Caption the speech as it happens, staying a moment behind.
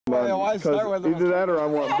Why Starwood? Either that or I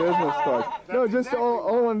want business cards. No, just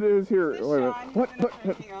all I want to do is here. Wait a minute. What?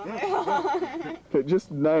 Okay,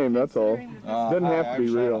 just name, that's all. Doesn't have to be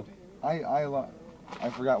real. I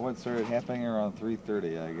forgot what started happening around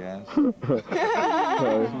 3:30, I guess.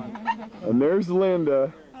 Okay. And there's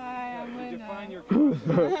Linda. Hi, I'm Linda.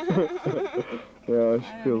 Yeah,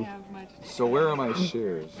 she feels. So where are my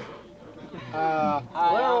shares? We're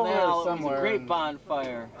over somewhere. It's a great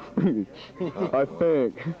bonfire. I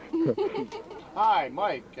think. Hi,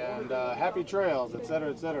 Mike, and happy trails,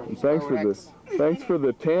 etc., etc. Thanks for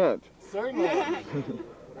the tent. Certainly.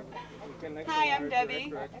 Hi, I'm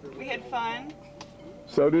Debbie. We had fun.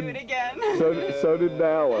 So did. Do it again. So did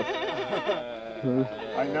Dallas.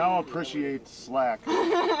 I now appreciate Slack.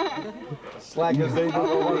 Slack is they do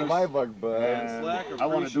one of my bugbears. I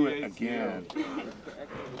want to do it again.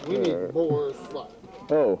 We need more Slack.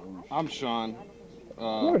 Oh. I'm Sean.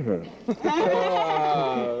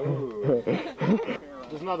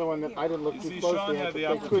 There's another one that I didn't look too closely at, but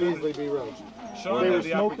that could easily be roached. Sean had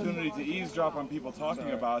the opportunity to eavesdrop on people talking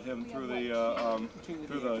about him through the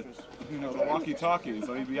the walkie-talkie.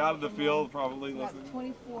 So he'd be out of the field probably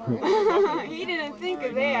listening. He didn't think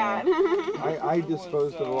of that. I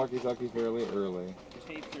disposed of the walkie-talkie fairly early.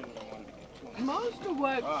 Most of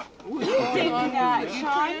what was You going did on that, was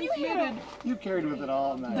Sean. transmitted You carried with it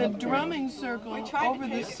all night. the drumming circle over the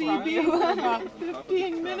take it from CB you. for about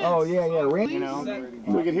 15 minutes. Oh yeah, You know,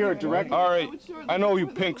 we could hear it directly. All right, I know you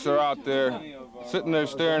pinks are out there, sitting there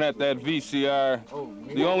staring at that VCR.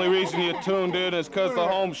 The only reason you tuned in is because the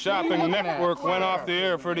Home Shopping Network went off the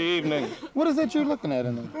air for the evening. What is that you're looking at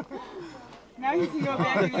in there? Now you can go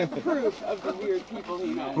back and get proof of the weird people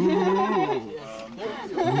he knows.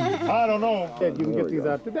 I don't know. Ed, you can get these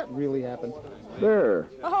out. Did that really happen? There.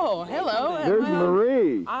 Oh, hello. There's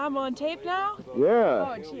Marie. I'm on tape now? Yeah.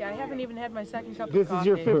 Oh, gee, I haven't even had my second cup of This coffee. is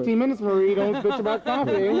your 15 minutes, Marie. Don't bitch about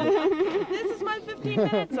coffee. This is my 15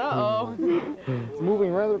 minutes. Uh-oh. It's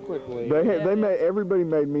moving rather quickly. Everybody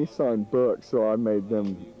made me sign books, so I made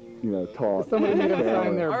them, talk. Somebody made them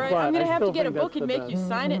sign their All right, butt. I'm going to I have to still get a think book that's and the make you best.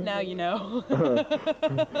 sign it now, you know.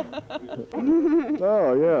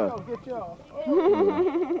 Oh, yeah.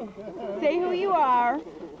 Say who you are.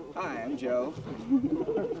 Hi, I'm Joe.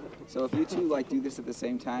 So if you two do this at the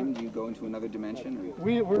same time, do you go into another dimension? Or?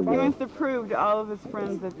 He wants to prove to all of his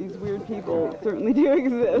friends that these weird people certainly do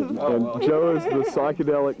exist. And Joe is the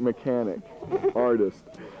psychedelic mechanic artist.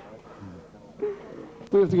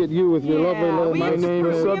 We have to get you with your lovely little My name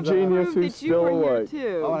is Subgenius, who's still awake.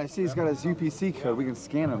 Oh, and I see he's got his UPC code. We can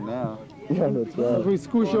scan him now. Yeah, that's right. We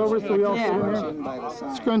scoosh over so we all sit in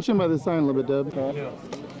here. Scrunch him by the sign a little bit, Deb. Telling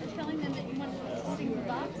them that you want to sing the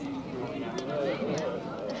box.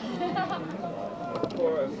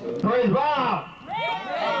 Praise Bob!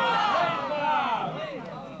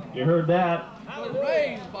 You heard that?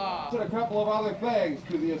 Praise Bob! A couple of other things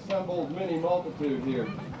to the assembled mini multitude here.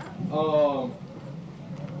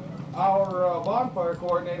 Our bonfire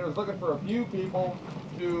coordinator is looking for a few people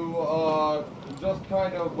to just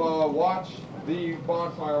kind of watch the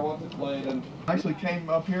bonfire once it's laid. And actually came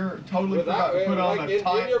up here, totally forgot to put on a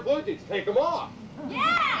tie. In your Bluetooth, take them off. I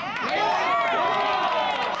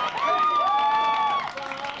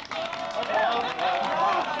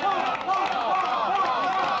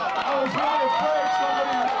was really afraid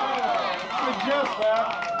somebody would suggest that.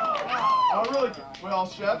 Well,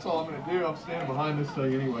 that's all I'm going to do. I'm standing behind this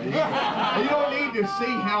thing anyway. You don't need to see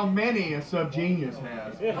how many a Subgenius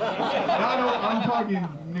has. I'm talking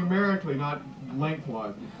numerically, not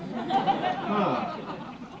lengthwise.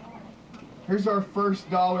 Here's our first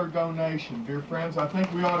dollar donation. Dear friends, I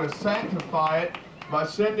think we ought to sanctify it by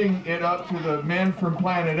sending it up to the men from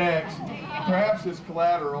Planet X, perhaps as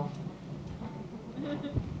collateral.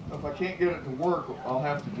 If I can't get it to work, I'll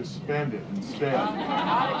have to just spend it instead.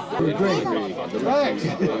 Great. Thanks.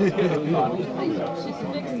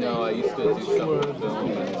 No, I used to do some film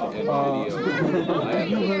and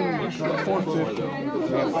video.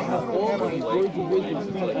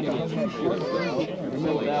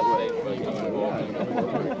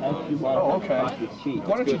 Oh, okay.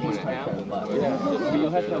 Why don't you just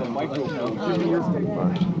You'll have to have a microphone. give me your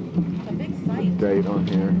date on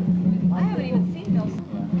here? I haven't even seen those.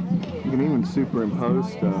 You can even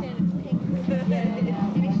superimpose stuff.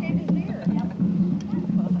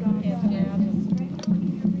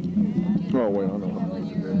 Oh, wait, I know.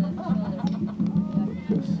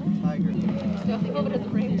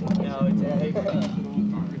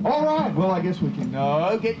 All right, well, I guess we can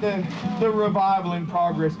get the revival in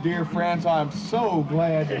progress. Dear friends, I'm so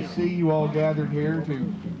glad to see you all gathered here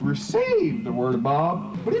to received the word of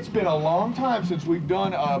Bob, but it's been a long time since we've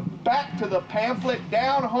done a back to the pamphlet,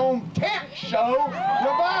 down home tent show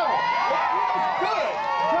revival. It feels good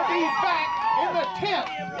to be back in the tent.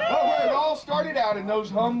 But where it all started out in those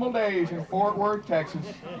humble days in Fort Worth, Texas,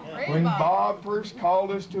 when Bob first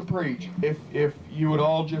called us to preach. If you would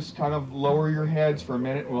all just kind of lower your heads for a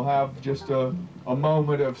minute, we'll have just a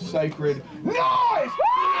moment of sacred noise!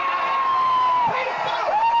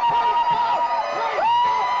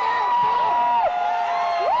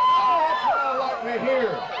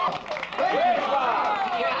 Here.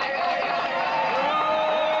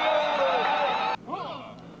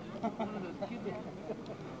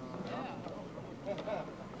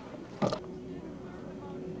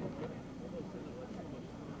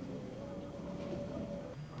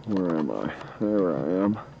 Where am I? There I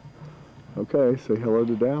am. Okay, say hello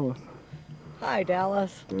to Dallas. Hi,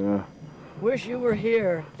 Dallas. Yeah. Wish you were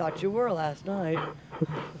here. Thought you were last night.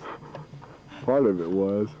 Part of it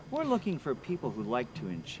was. We're looking for people who like to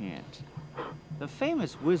enchant. The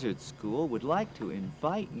famous wizard school would like to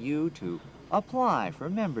invite you to apply for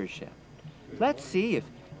membership. Let's see if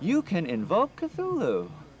you can invoke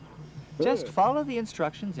Cthulhu. Just follow the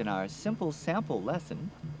instructions in our simple sample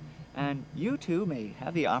lesson, and you too may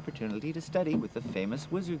have the opportunity to study with the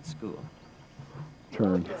famous wizard school.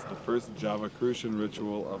 Turn. It's the first Java Crucian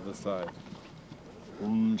ritual of the site.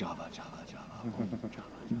 Java, Java, Java.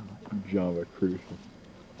 Java Crucian.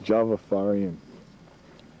 Javafarian.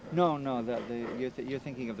 No, you're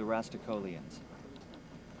thinking of the Rastakolians.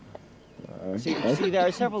 See, there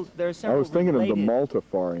are several. I was thinking related, of the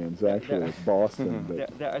Multifarians, actually, it's Boston.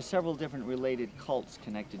 But there are several different related cults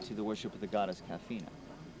connected to the worship of the goddess Kafina.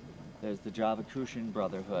 There's the Java Crucian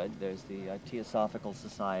Brotherhood. There's the Teosophical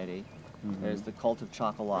Society. There's the cult of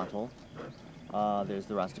Chocolatl. There's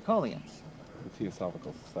the Rastakolians. The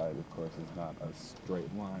Theosophical Society, of course, is not a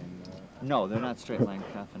straight line. No, they're not straight line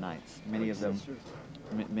Kaphanites. Many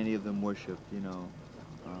of them worship,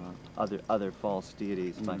 other false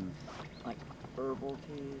deities, like herbal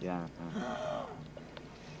teas. Yeah.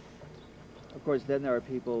 Of course, then there are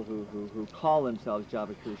people who call themselves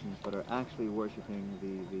Java Crucians, but are actually worshiping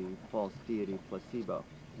the false deity Placebo.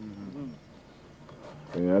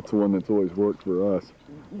 yeah, that's the one that's always worked for us.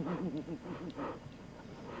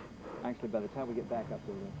 Actually, by the time we get back up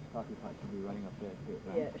there, the coffee pot should be running up there too.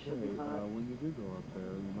 Yeah, it should be fine. When you do go up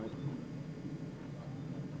there, you might